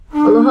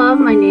Aloha,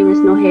 my name is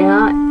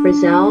Nohea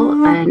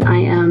Brazil, and I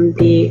am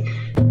the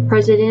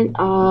president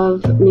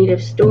of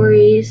Native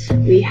Stories.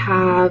 We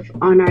have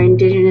on our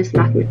Indigenous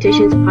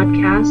Mathematicians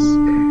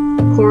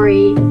podcast,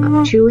 Kori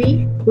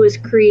Czuy, who is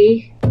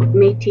Cree,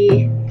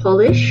 Métis,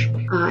 Polish,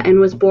 and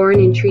was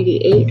born in Treaty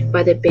 8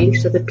 by the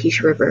banks of the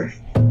Peace River.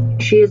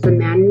 She is the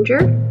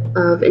manager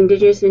of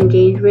Indigenous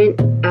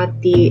engagement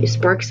at the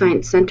Spark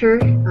Science Center,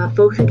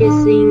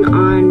 focusing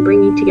on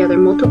bringing together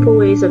multiple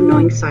ways of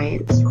knowing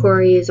science.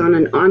 Kori is on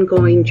an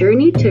ongoing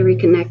journey to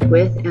reconnect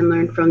with and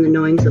learn from the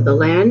knowings of the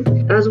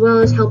land, as well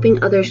as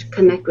helping others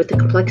connect with the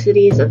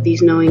complexities of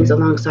these knowings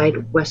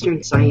alongside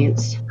Western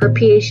science. Her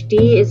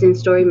PhD is in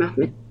story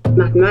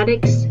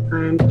mathematics,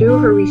 and through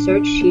her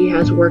research, she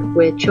has worked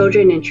with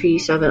children and Treaty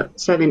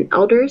 7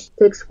 elders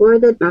to explore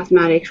the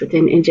mathematics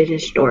within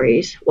Indigenous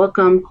stories.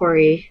 Welcome,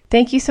 Kori.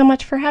 Thank you so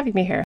much for having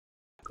me here.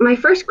 My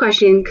first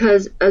question,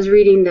 because as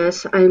reading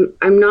this, I'm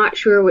not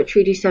sure what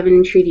Treaty 7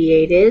 and Treaty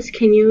 8 is.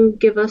 Can you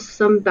give us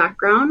some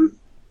background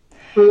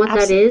on what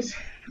that is?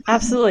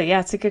 Absolutely. Yeah,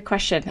 it's a good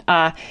question.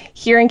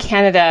 Here in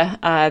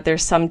Canada,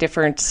 there's some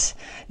different,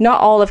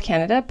 not all of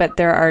Canada, but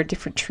there are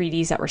different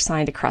treaties that were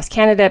signed across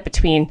Canada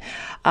between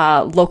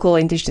local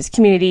Indigenous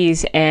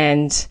communities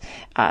and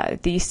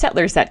the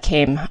settlers that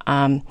came.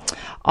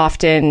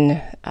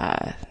 Often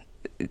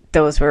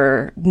those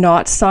were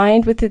not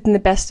signed within the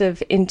best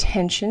of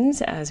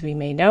intentions, as we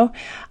may know,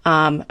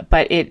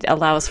 but it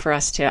allows for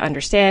us to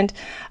understand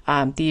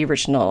the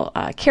original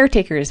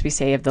caretakers, we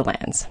say, of the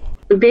lands.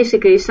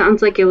 Basically, it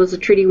sounds like it was a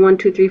Treaty 1,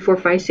 2, 3, 4,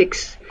 5,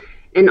 6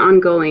 and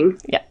ongoing.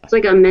 Yeah. It's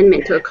like an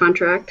amendment to a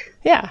contract.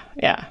 Yeah.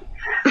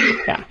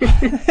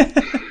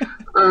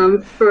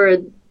 For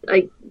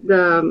like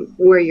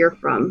where you're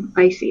from.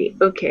 I see.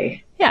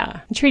 Okay. Yeah.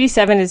 Treaty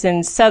 7 is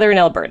in southern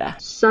Alberta.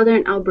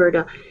 Southern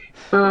Alberta.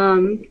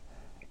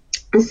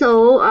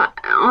 So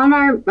on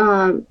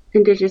our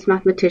Indigenous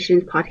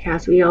Mathematicians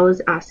podcast, we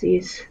always ask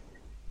these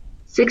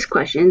 6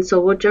 questions.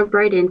 So we'll jump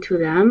right into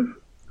them.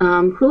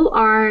 Who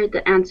are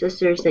the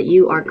ancestors that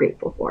you are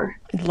grateful for?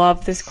 I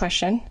love this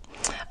question.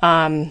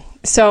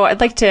 So I'd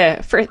like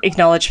to first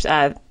acknowledge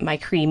my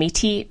Cree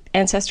Métis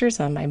ancestors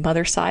on my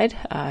mother's side.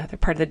 They're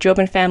part of the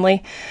Jobin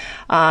family.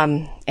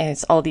 And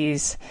it's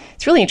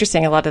really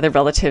interesting. A lot of the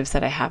relatives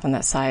that I have on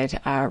that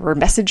side were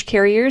message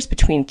carriers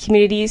between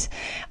communities,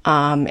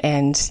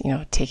 and,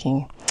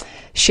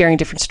 sharing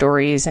different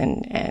stories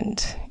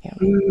and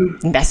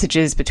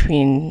messages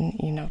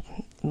between,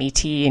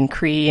 Métis and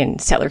Cree and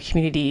settler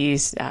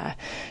communities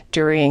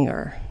during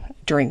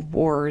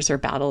wars or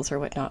battles or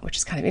whatnot, which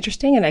is kind of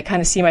interesting. And I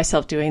kind of see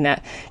myself doing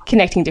that,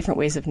 connecting different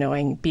ways of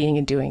knowing, being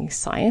and doing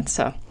science,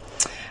 so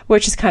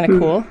which is kind of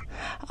cool.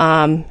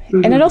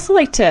 And I'd also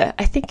like to,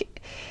 I think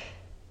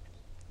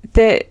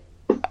that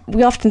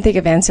we often think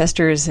of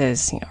ancestors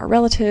as our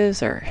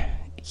relatives or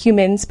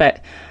humans,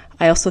 but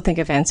I also think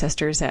of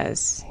ancestors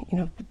as,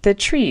 the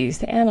trees,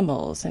 the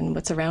animals, and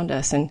what's around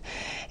us. And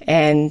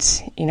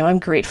I'm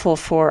grateful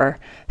for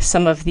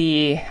some of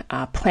the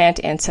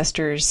plant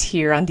ancestors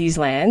here on these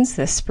lands,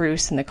 the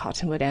spruce and the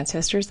cottonwood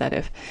ancestors that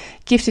have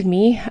gifted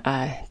me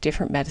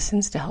different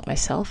medicines to help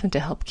myself and to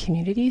help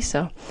community.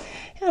 So,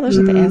 yeah, those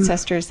are the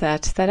ancestors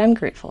that I'm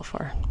grateful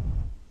for.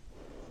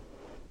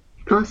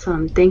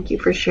 Awesome. Thank you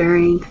for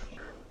sharing.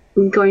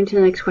 Going to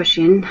the next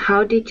question,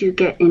 how did you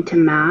get into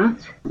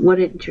math? What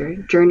did your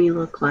journey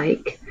look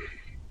like?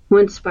 What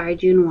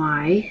inspired you and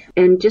why?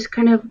 And just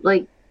kind of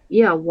like,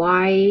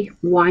 why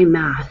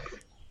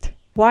math?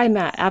 Why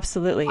math?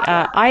 Absolutely.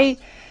 I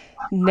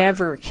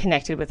never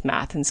connected with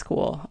math in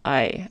school.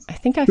 I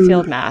think I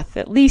failed math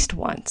at least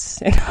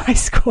once in high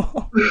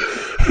school.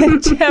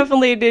 And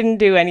definitely didn't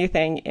do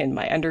anything in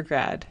my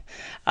undergrad,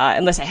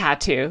 unless I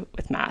had to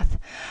with math.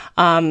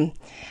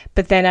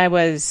 But then I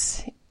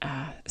was...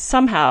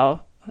 somehow,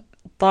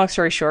 long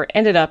story short,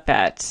 ended up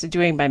at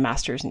doing my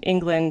master's in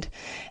England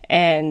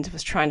and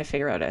was trying to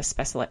figure out a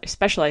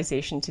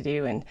specialization to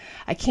do. And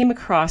I came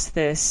across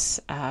this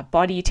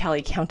body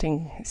tally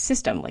counting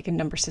system, like a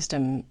number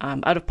system,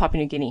 out of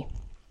Papua New Guinea.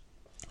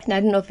 And I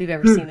don't know if you've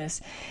ever seen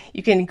this.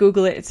 You can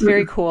Google it. It's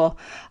very cool.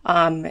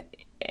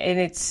 And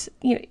it's,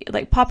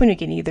 like Papua New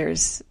Guinea,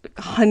 there's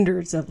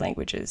hundreds of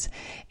languages.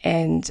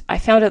 And I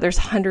found out there's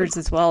hundreds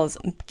as well as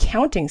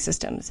counting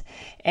systems.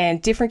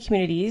 And different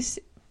communities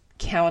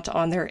count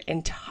on their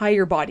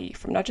entire body,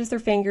 from not just their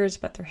fingers,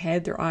 but their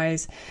head, their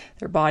eyes,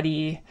 their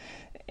body,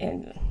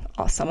 and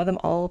some of them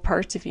all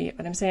parts, if you get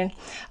what I'm saying.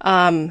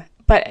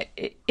 But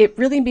it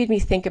really made me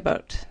think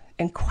about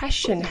and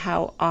question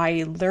how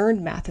I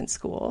learned math in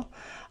school.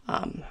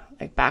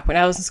 Like back when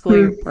I was in school,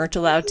 you weren't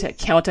allowed to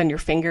count on your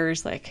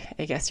fingers. Like,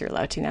 I guess you're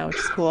allowed to now, which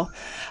is cool.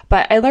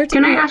 But I learned to...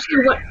 Can I ask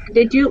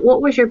you,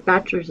 what was your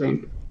bachelor's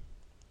in?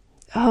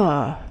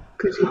 Oh.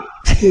 Because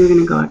you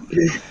were going to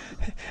go...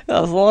 That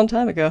was a long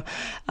time ago.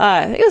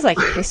 I think it was like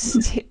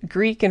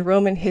Greek and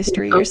Roman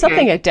history or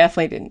something I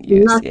definitely didn't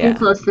use. Nothing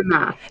close to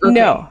math. Okay.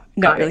 No,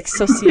 like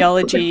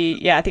sociology.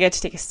 Yeah, I think I had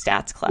to take a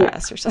stats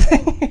class or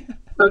something.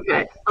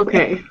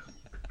 Okay.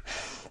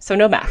 So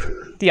no math.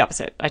 The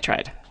opposite. I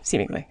tried,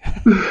 seemingly.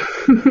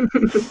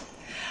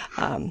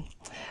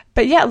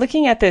 But yeah,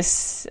 looking at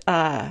this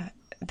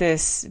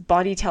this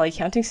body tally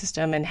counting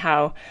system and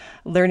how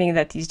learning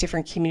that these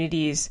different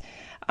communities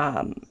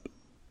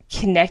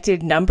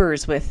connected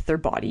numbers with their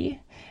body.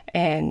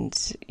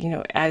 And,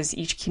 as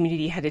each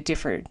community had a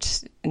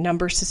different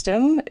number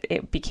system,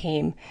 it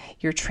became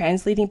you're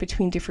translating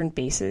between different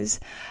bases,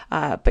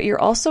 but you're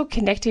also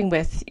connecting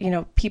with,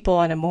 people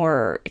on a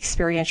more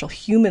experiential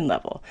human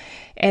level.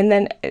 And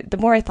then the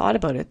more I thought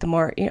about it, the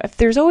more, if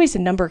there's always a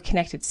number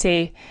connected,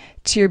 say,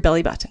 to your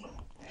belly button,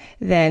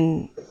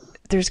 then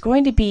there's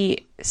going to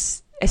be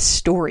a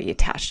story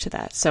attached to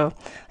that. So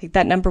like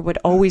that number would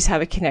always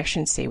have a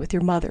connection, say, with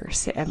your mother,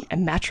 say, a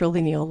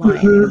matrilineal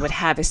line, and it would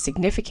have a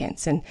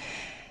significance.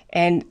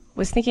 And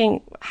was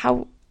thinking,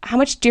 how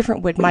much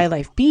different would my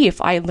life be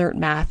if I learned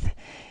math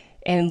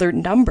and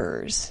learned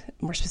numbers,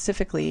 more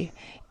specifically,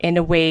 in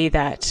a way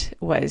that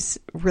was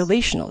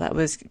relational, that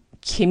was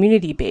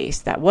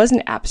community-based, that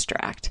wasn't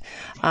abstract.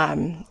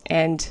 And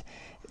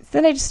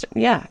then I just,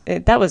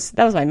 that was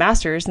my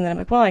master's. And then I'm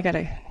like, well, I got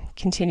to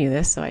continue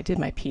this. So I did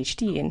my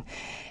PhD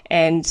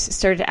and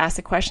started to ask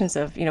the questions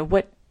of,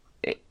 what,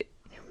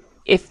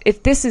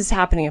 if this is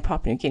happening in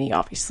Papua New Guinea,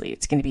 obviously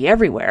it's going to be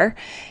everywhere.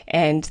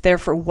 And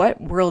therefore, what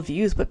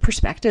worldviews, what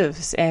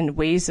perspectives and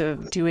ways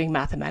of doing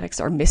mathematics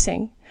are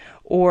missing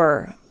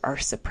or are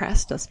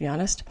suppressed, let's be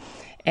honest.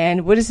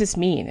 And what does this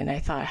mean? And I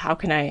thought, how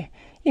can I,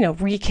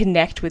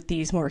 reconnect with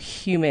these more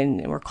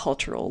human, more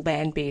cultural,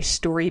 land-based,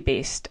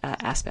 story-based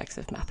aspects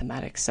of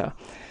mathematics?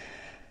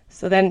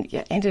 So then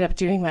ended up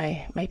doing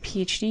my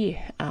PhD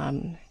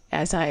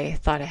as I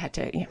thought I had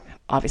to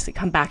obviously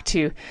come back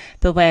to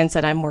the lands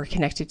that I'm more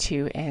connected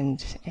to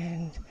and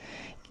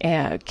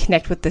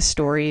connect with the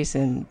stories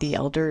and the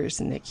elders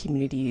and the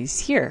communities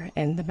here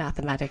and the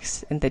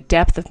mathematics and the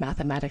depth of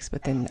mathematics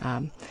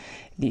within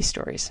these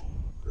stories.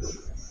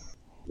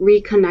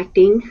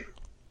 Reconnecting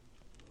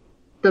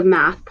the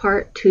math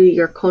part to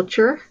your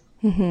culture.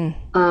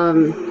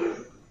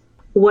 Mm-hmm.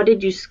 What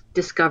did you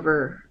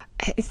discover?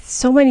 It's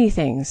so many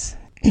things.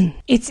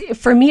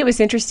 For me, it was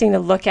interesting to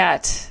look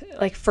at,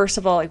 like, first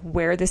of all, like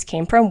where this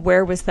came from.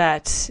 Where was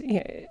that?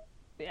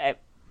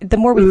 The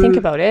more we think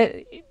about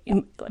it,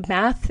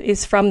 math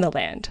is from the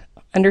land.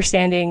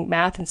 Understanding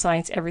math and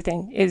science,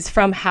 everything is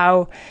from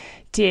how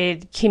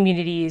did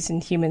communities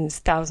and humans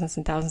thousands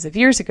and thousands of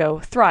years ago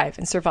thrive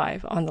and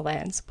survive on the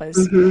lands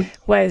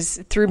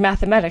was through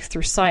mathematics,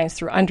 through science,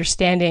 through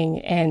understanding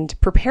and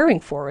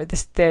preparing for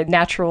the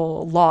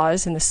natural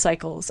laws and the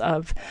cycles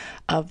of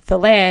the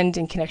land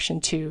in connection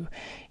to,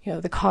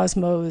 the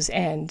cosmos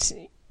and,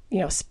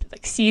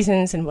 like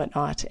seasons and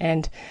whatnot.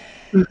 And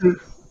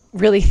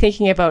really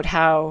thinking about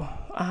how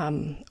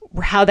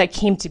that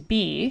came to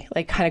be,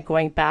 like kind of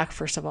going back,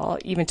 first of all,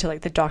 even to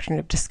like the doctrine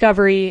of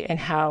discovery and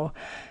how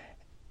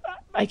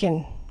I'll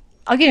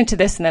get into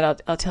this and then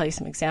I'll tell you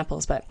some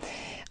examples, but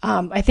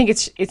I think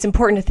it's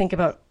important to think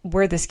about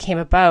where this came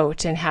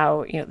about and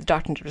how, the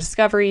doctrine of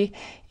discovery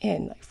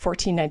in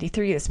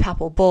 1493, this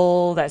papal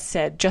bull that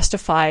said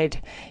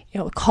justified,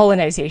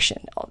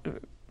 colonization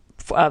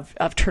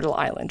of Turtle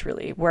Island,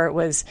 really, where it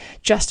was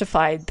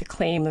justified the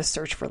claim, the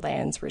search for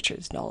lands,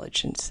 riches,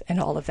 knowledge, and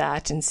all of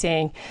that, and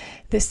saying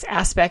this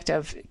aspect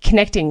of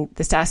connecting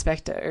this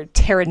aspect or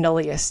terra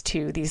nullius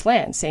to these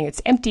lands, saying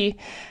it's empty,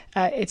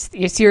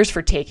 it's yours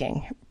for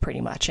taking, pretty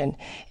much. And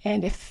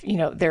if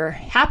there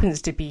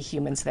happens to be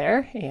humans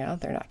there,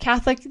 they're not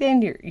Catholic,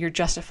 then you're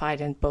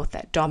justified in both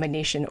that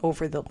domination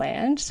over the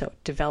land, so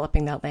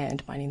developing that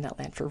land, mining that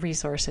land for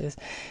resources,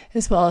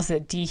 as well as the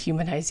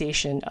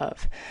dehumanization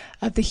of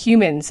the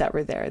humans that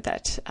were there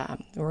that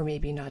were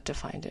maybe not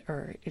defined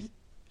or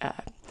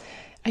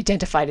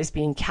identified as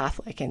being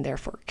Catholic, and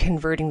therefore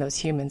converting those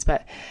humans.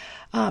 But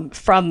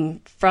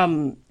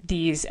from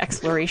these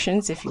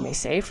explorations, if you may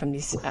say, from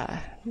these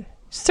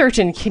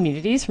certain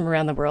communities from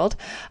around the world,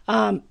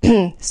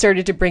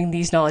 started to bring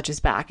these knowledges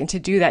back. And to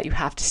do that, you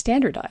have to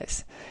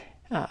standardize.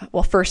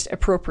 First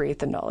appropriate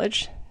the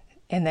knowledge,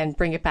 and then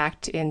bring it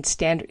back in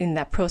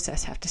that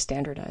process, have to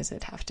standardize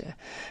it, have to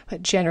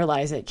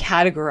generalize it,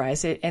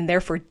 categorize it, and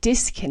therefore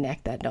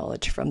disconnect that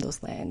knowledge from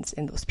those lands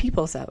and those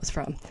peoples that was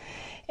from.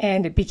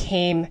 And it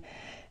became,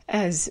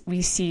 as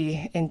we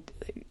see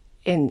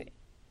in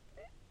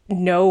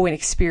know and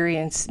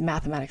experience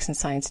mathematics and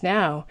science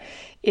now,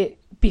 it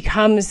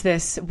becomes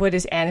this: what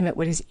is animate,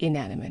 what is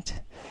inanimate,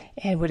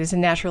 and what is a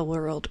natural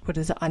world, what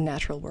is an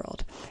unnatural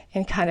world,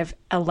 and kind of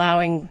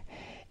allowing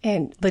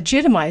and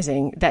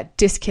legitimizing that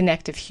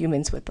disconnect of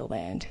humans with the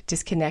land,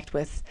 disconnect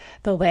with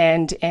the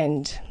land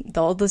and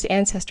all those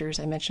ancestors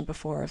I mentioned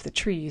before of the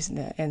trees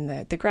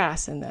and the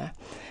grass and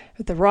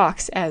the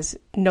rocks as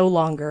no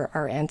longer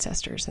our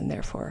ancestors and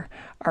therefore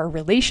our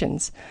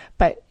relations.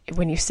 But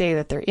when you say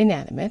that they're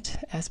inanimate,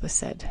 as was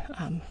said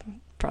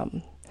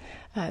from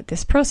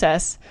this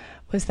process,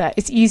 was that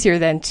it's easier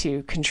then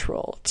to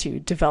control, to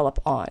develop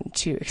on,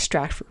 to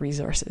extract for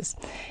resources.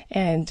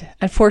 And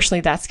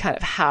unfortunately, that's kind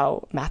of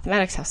how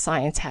mathematics, how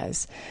science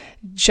has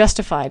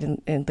justified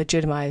and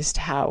legitimized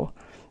how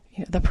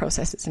the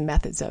processes and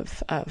methods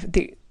of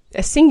the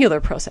a singular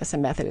process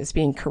and method as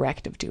being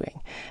correct of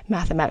doing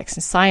mathematics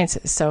and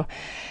sciences. So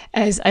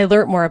as I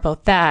learned more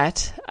about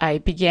that, I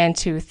began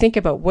to think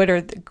about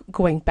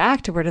going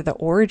back to what are the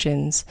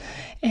origins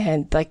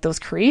and like those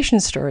creation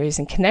stories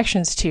and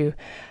connections to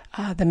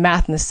the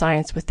math and the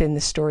science within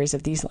the stories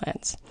of these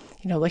lands.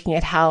 Looking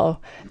at how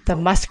the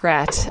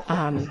muskrat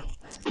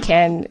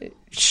can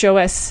show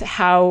us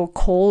how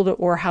cold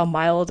or how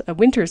mild a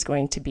winter is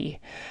going to be,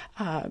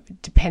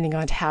 depending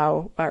on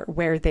how or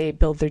where they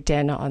build their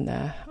den on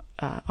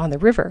the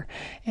river.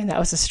 And that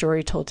was a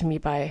story told to me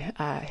by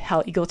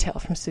Hal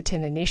Eagletail from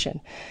Tsuut'ina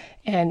Nation.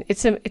 And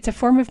it's a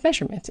form of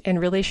measurement and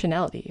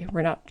relationality.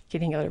 We're not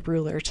getting out a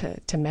ruler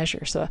to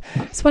measure. So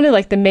it's one of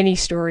like the many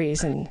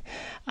stories and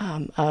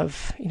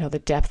of the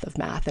depth of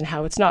math and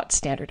how it's not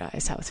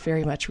standardized, how it's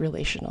very much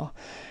relational.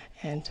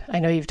 And I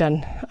know you've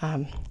done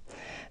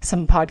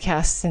some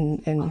podcasts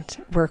and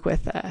work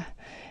with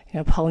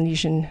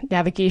Polynesian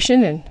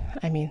navigation, and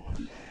I mean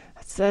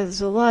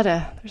there's a lot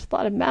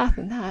of math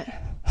in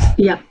that.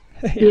 Yeah.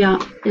 Yeah,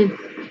 it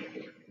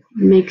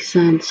makes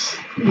sense.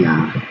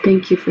 Yeah,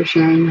 thank you for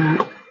sharing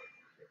that.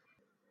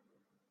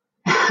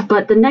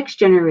 But the next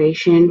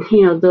generation,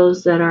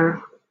 those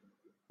that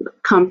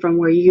come from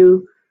where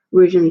you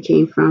originally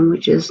came from,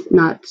 which is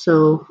not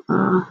so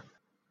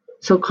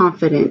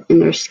confident in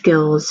their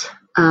skills,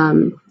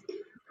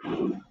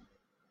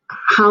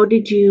 how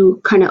did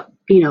you kind of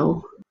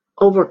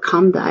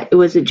overcome that?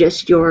 Was it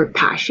just your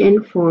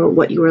passion for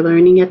what you were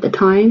learning at the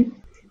time?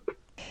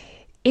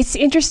 It's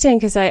interesting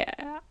because I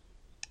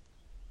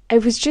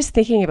was just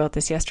thinking about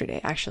this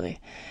yesterday, actually.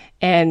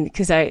 And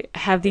because I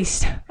have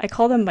these, I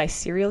call them my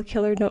serial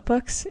killer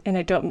notebooks, and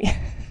I don't mean,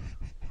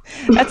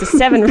 that's a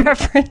Seven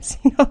reference,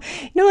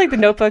 like the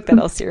notebook that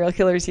all serial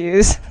killers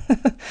use.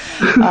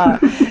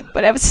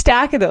 But I have a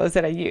stack of those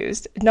that I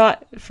used,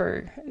 not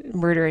for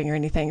murdering or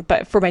anything,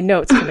 but for my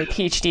notes for my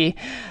PhD.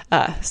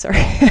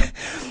 Sorry.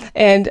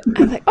 And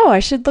I'm like, I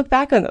should look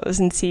back on those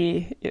and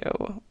see,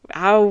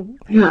 how,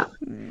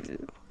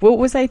 what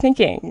was I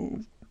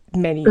thinking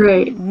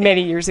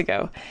many years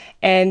ago?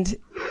 And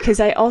because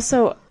I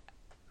also,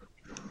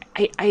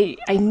 I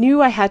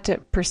knew I had to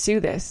pursue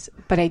this,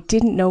 but I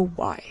didn't know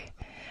why.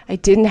 I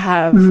didn't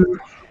have,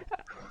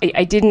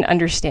 I didn't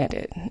understand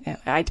it.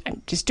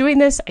 I'm just doing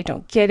this. I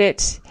don't get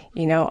it.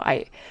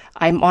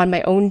 I'm on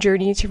my own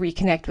journey to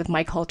reconnect with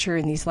my culture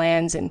in these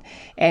lands. And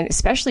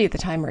especially at the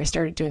time where I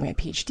started doing my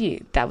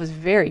PhD, that was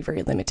very,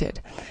 very limited.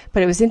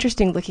 But it was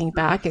interesting looking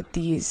back at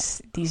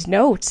these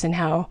notes and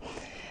how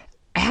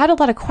I had a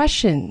lot of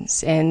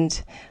questions,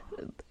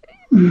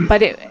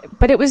 but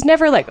it was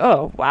never like,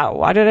 oh, wow,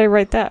 why did I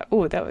write that?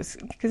 Oh, that was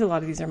because a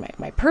lot of these are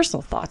my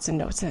personal thoughts and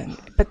notes.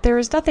 But there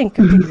was nothing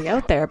completely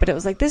out there, but it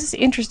was like, this is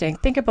interesting.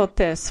 Think about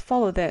this,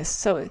 follow this.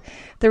 So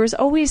there was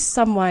always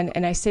someone,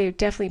 and I say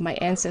definitely my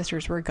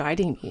ancestors were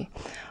guiding me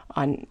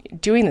on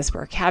doing this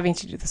work, having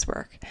to do this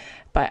work.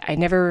 But I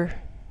never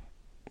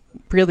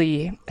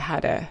really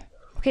had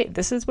okay,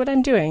 this is what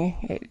I'm doing.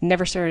 It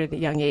never started at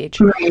a young age.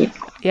 Right.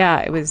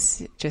 Yeah, it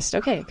was just,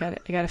 okay, I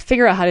got to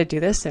figure out how to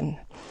do this, and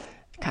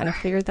kind of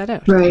figured that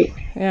out. Right.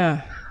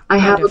 Yeah. I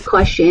have a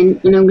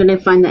question, and I'm going to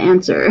find the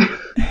answer.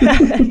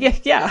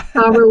 Yeah.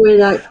 However way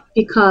that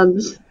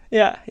becomes.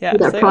 Yeah.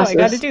 That process I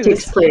got to do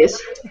takes this. place.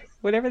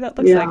 Whatever that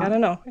looks like, I don't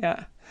know.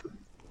 Yeah.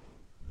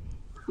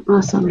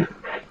 Awesome.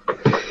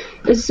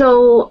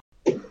 So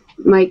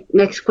my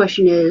next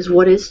question is,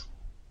 what is,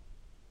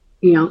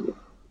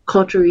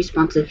 culturally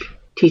responsive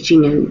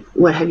teaching, and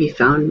what have you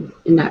found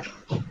in that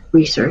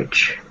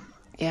research?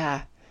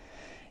 Yeah.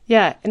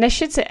 And I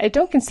should say, I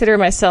don't consider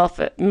myself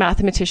a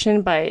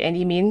mathematician by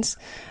any means.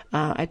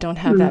 I don't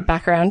have that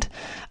background.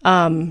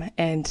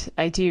 And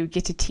I do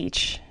get to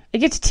teach. I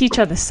get to teach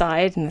on the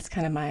side, and that's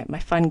kind of my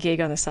fun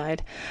gig on the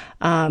side.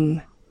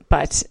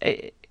 But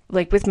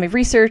like with my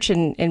research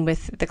and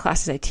with the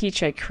classes I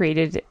teach, I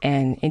created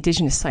an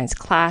Indigenous science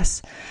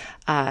class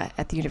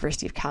at the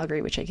University of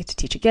Calgary, which I get to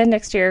teach again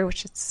next year,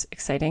 which is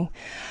exciting.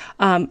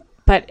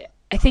 But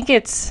I think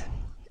there's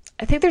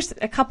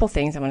a couple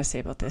things I want to say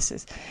about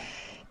this.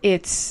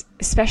 It's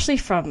especially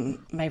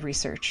from my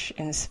research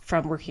and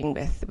from working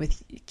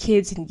with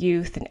kids and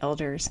youth and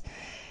elders,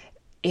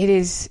 it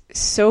is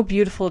so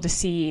beautiful to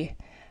see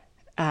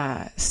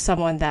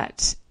someone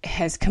that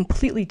has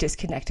completely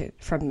disconnected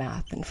from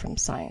math and from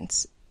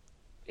science,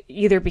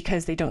 either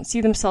because they don't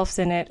see themselves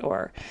in it,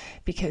 or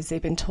because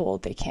they've been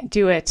told they can't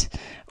do it,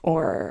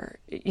 or,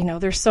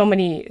 there's so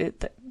many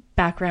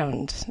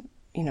background,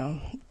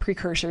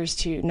 precursors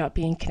to not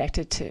being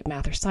connected to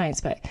math or science.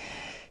 But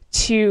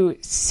to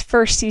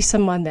first see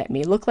someone that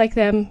may look like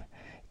them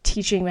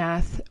teaching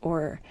math,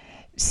 or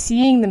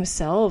seeing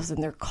themselves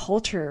and their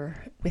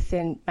culture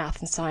within math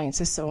and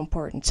science, is so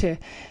important.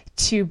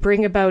 To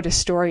bring about a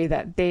story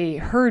that they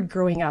heard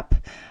growing up,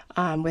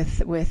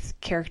 with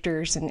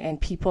characters and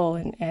people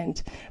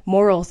and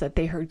morals that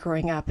they heard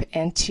growing up,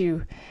 and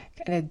to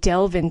kind of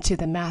delve into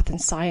the math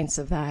and science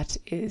of that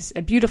is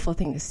a beautiful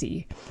thing to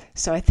see.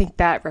 So I think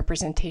that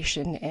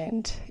representation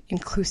and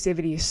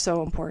inclusivity is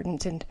so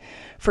important, and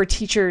for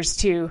teachers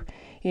to,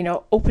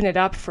 open it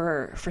up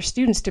for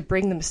students to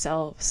bring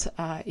themselves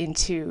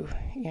into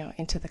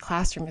the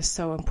classroom is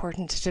so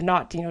important. To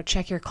not,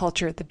 check your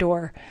culture at the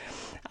door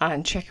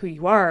and check who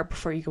you are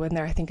before you go in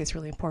there, I think is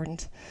really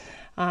important.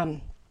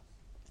 And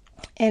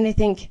I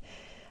think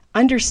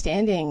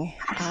understanding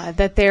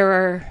that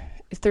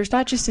there's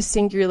not just a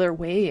singular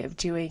way of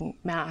doing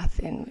math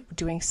and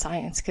doing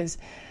science, because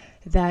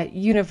that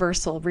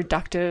universal,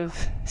 reductive,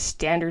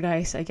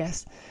 standardized, I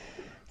guess,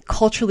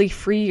 culturally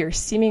free or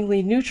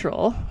seemingly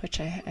neutral, which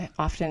I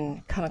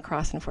often come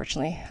across,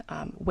 unfortunately,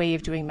 way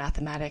of doing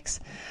mathematics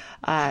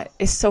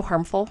is so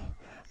harmful.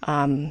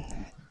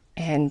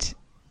 And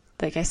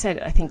like I said,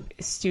 I think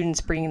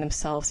students bringing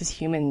themselves as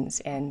humans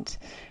and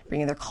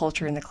bringing their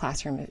culture in the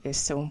classroom is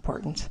so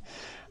important.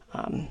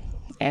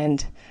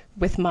 And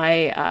with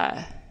my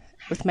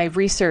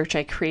research,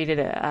 I created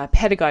a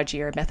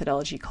pedagogy or a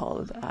methodology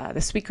called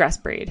the Sweetgrass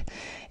Braid.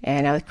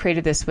 And I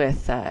created this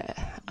with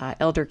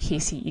Elder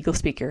Casey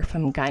Eaglespeaker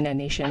from Kainai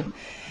Nation.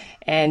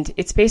 And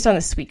it's based on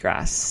the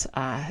sweetgrass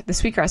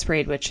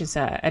braid, which is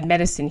a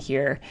medicine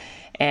here.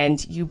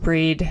 And you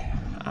braid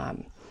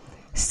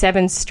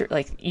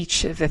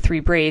each of the 3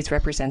 braids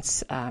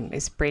represents,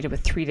 is braided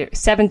with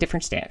 7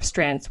 different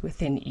strands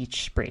within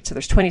each braid. So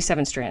there's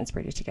 27 strands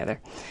braided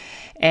together.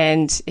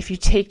 And if you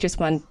take just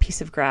one piece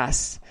of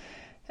grass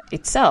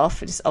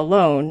itself, just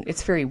alone,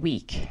 it's very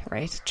weak,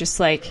 right? Just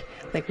like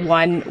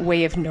one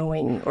way of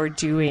knowing or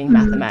doing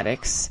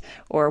mathematics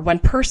or one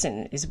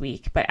person is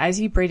weak, but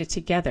as you braid it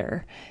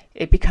together,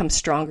 it becomes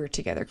stronger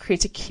together,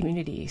 creates a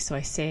community. So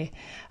I say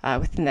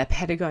within that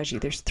pedagogy,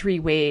 there's 3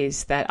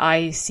 ways that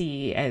I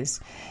see as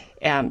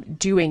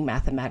doing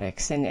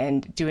mathematics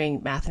and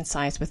doing math and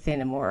science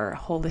within a more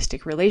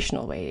holistic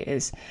relational way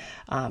is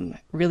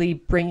really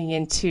bringing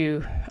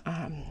into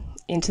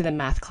the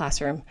math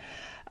classroom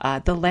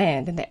the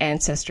land and the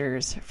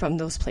ancestors from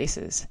those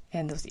places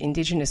and those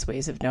indigenous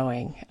ways of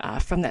knowing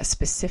from that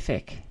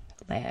specific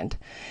land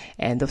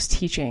and those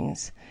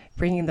teachings,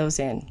 bringing those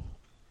in.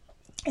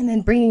 And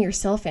then bringing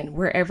yourself in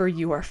wherever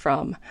you are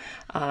from,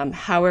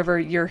 however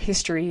your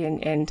history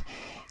and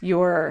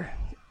your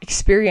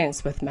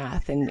experience with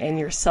math and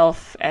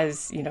yourself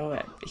as,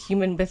 a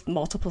human with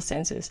multiple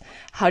senses.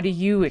 How do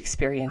you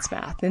experience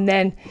math? And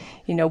then,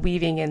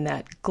 weaving in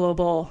that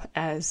global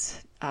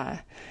as...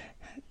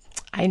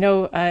 I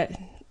know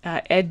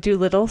Ed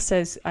Doolittle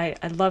says, I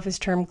love his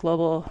term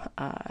global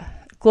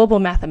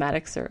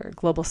mathematics or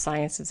global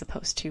science as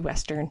opposed to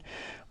Western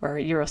or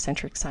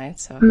Eurocentric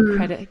science. So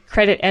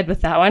credit Ed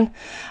with that one.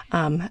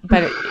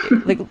 But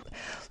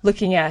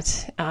looking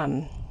at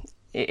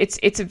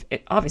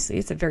obviously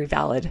it's a very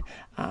valid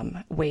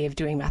way of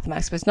doing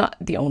mathematics, but it's not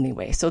the only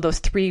way. So those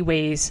 3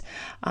 ways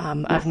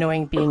of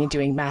knowing, being, and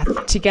doing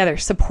math together,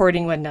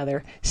 supporting one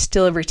another,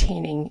 still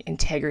retaining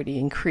integrity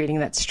and creating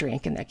that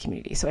strength in that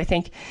community. So I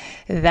think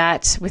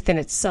that within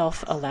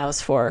itself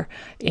allows for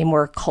a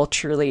more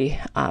culturally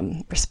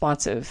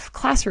responsive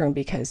classroom,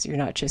 because you're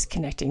not just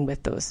connecting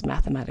with those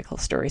mathematical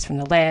stories from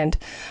the land,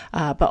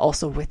 but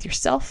also with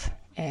yourself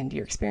and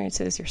your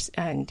experiences,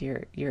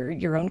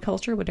 your own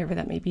culture, whatever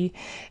that may be,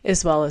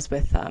 as well as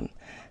with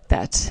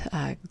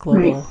that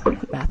global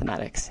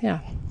mathematics. Yeah.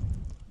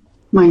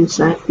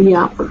 Mindset.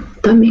 Yeah,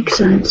 that makes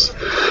sense.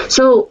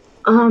 So,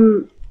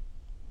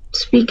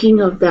 speaking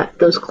of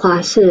those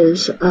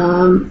classes,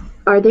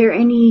 are there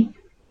any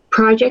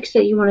projects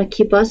that you want to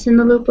keep us in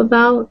the loop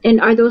about? And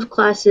are those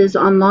classes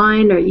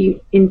online? Are you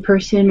in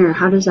person, or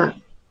how does that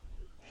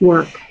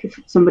work if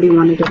somebody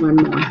wanted to learn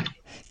more?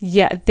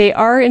 Yeah, they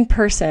are in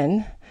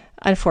person,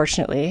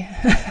 unfortunately.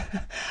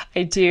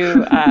 I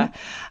do.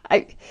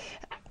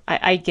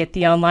 I get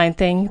the online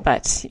thing,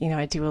 but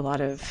I do a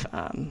lot of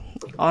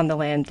on the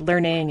land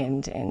learning,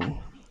 and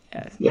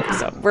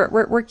so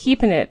we're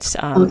keeping it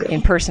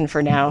in person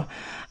for now.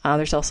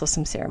 There's also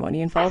some ceremony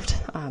involved,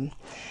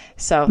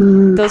 so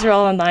those are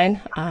all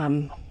online.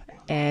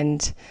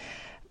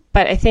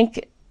 But I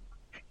think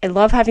I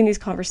love having these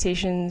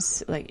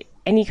conversations, like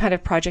any kind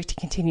of project, to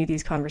continue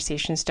these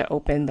conversations, to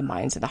open the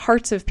minds and the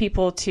hearts of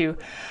people to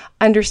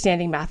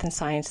understanding math and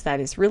science that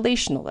is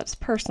relational, that's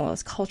personal,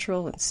 that's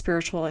cultural and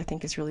spiritual, I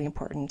think is really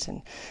important.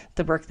 And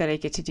the work that I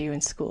get to do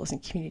in schools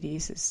and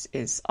communities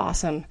is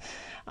awesome.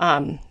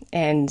 And,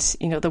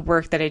 the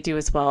work that I do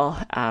as well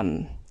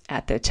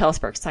at the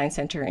Telespark Science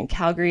Center in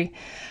Calgary,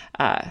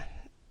 I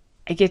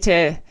get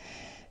to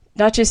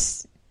not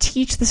just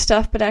teach the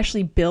stuff, but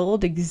actually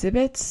build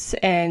exhibits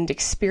and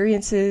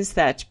experiences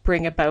that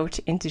bring about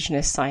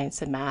Indigenous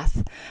science and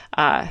math,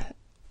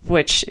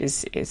 which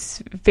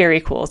is very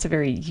cool. It's a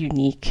very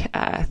unique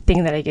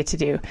thing that I get to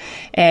do.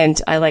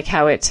 And I like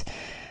how it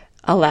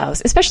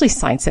allows, especially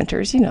science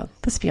centers,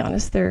 let's be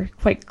honest, they're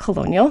quite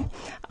colonial.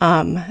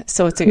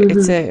 So it's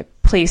a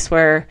place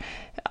where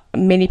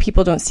many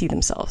people don't see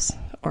themselves,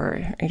 or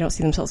don't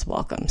see themselves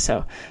welcome.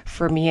 So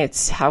for me,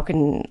 it's how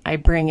can I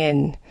bring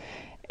in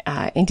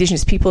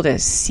Indigenous people to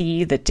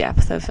see the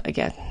depth of,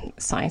 again,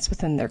 science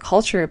within their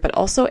culture, but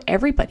also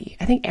everybody.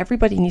 I think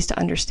everybody needs to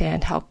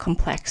understand how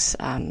complex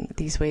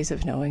these ways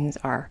of knowing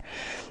are.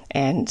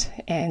 And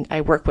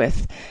I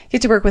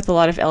get to work with a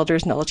lot of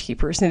elders, knowledge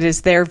keepers, and it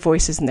is their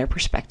voices and their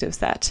perspectives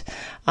that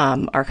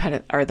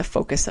are the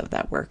focus of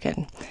that work.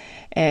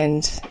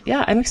 And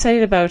yeah, I'm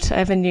excited I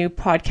have a new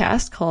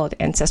podcast called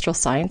Ancestral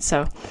Science.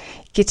 So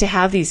get to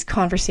have these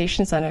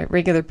conversations on a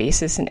regular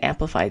basis and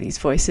amplify these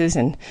voices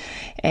and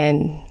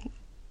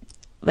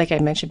like I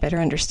mentioned, better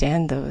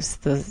understand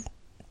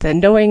the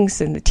knowings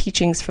and the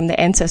teachings from the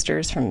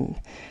ancestors, from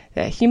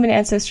the human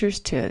ancestors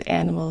to the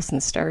animals and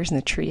the stars and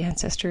the tree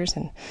ancestors.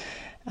 And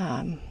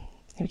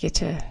we get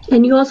to...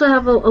 And you also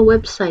have a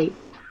website.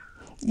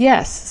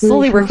 Yes,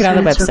 slowly working on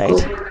the website.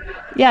 Circle.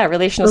 Yeah,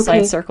 Relational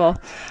Science Circle.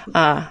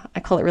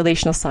 I call it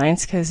Relational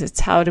Science because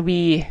it's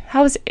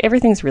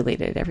everything's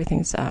related.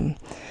 Everything's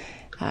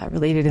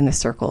related in the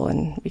circle,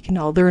 and we can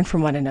all learn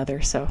from one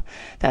another. So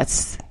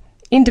that's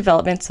in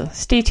development, so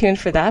stay tuned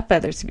for that.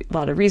 But there's a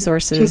lot of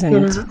resources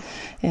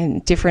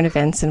and different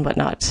events and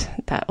whatnot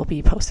that will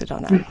be posted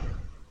on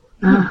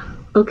that.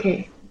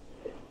 Okay.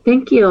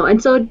 Thank you.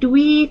 And so do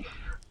we,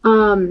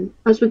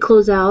 as we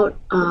close out,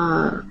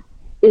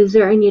 is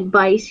there any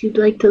advice you'd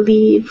like to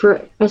leave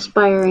for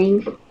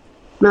aspiring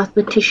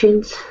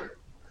mathematicians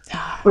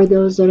or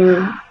those that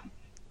are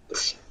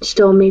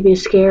still maybe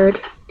scared?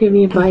 Do you have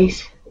any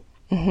advice?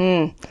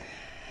 Mm-hmm.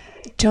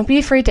 Don't be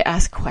afraid to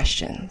ask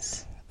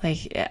questions.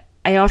 Like,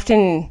 I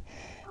often,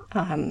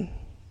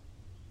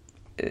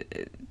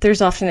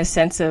 there's often a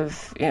sense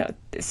of,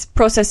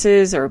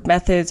 processes or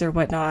methods or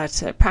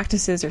whatnot,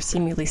 practices are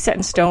seemingly set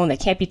in stone. They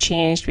can't be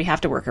changed. We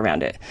have to work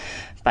around it.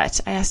 But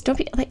I ask,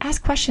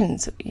 ask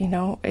questions.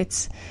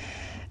 It's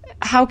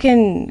how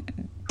can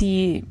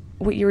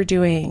what you're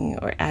doing,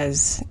 or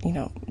as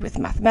with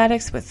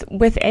mathematics,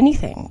 with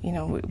anything,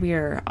 we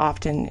are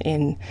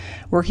often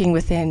working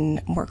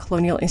within more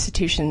colonial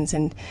institutions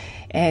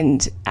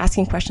and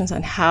asking questions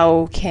on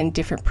how can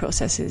different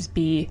processes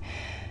be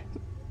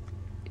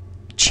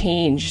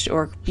changed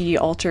or be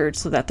altered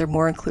so that they're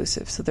more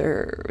inclusive, so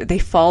they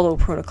follow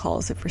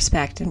protocols of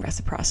respect and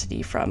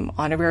reciprocity, from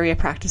honoraria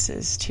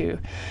practices to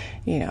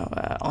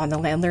on the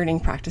land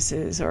learning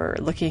practices, or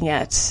looking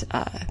at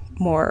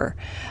more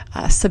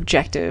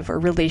subjective or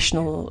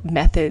relational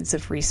methods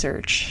of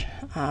research.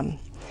 As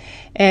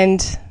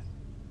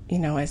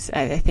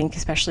I think,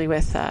 especially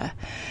with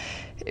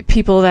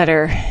people that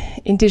are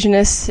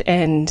Indigenous,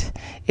 and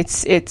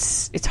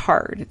it's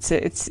hard.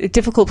 It's a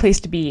difficult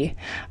place to be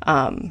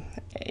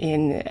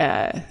in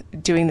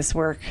doing this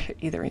work,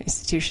 either in an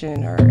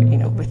institution or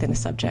within a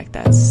subject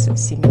that's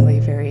seemingly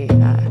very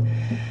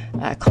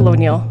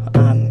colonial.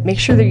 Make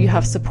sure that you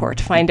have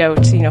support. Find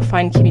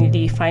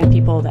community, find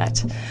people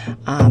that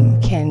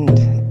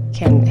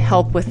can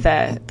help with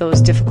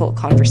those difficult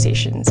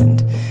conversations,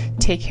 and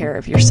take care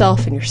of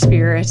yourself and your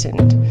spirit,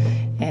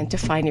 and to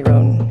find your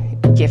own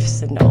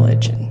gifts and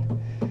knowledge,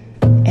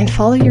 and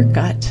follow your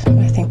gut.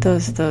 I think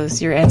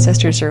those your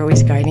ancestors are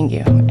always guiding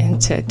you,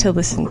 and to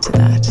listen to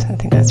that. I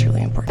think that's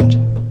really important.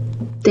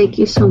 Thank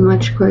you so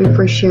much, Kori,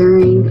 for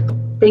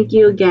sharing. Thank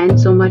you again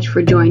so much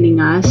for joining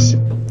us.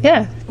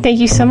 Yeah, thank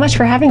you so much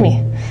for having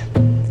me.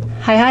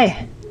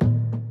 Hi.